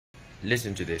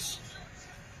Listen to this.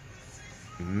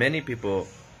 Many people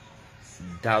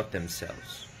doubt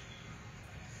themselves.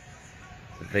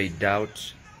 They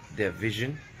doubt their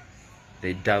vision.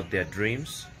 They doubt their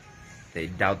dreams. They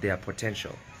doubt their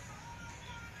potential.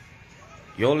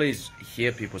 You always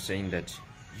hear people saying that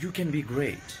you can be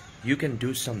great. You can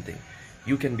do something.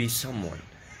 You can be someone.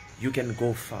 You can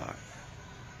go far.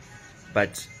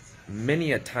 But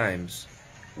many a times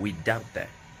we doubt that.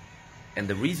 And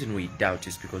the reason we doubt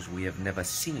is because we have never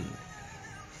seen.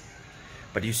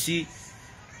 But you see,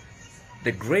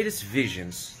 the greatest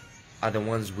visions are the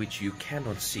ones which you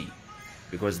cannot see,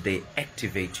 because they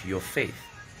activate your faith.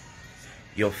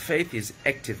 Your faith is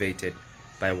activated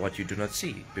by what you do not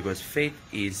see, because faith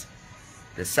is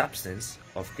the substance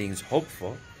of things hoped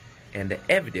for and the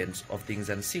evidence of things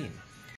unseen.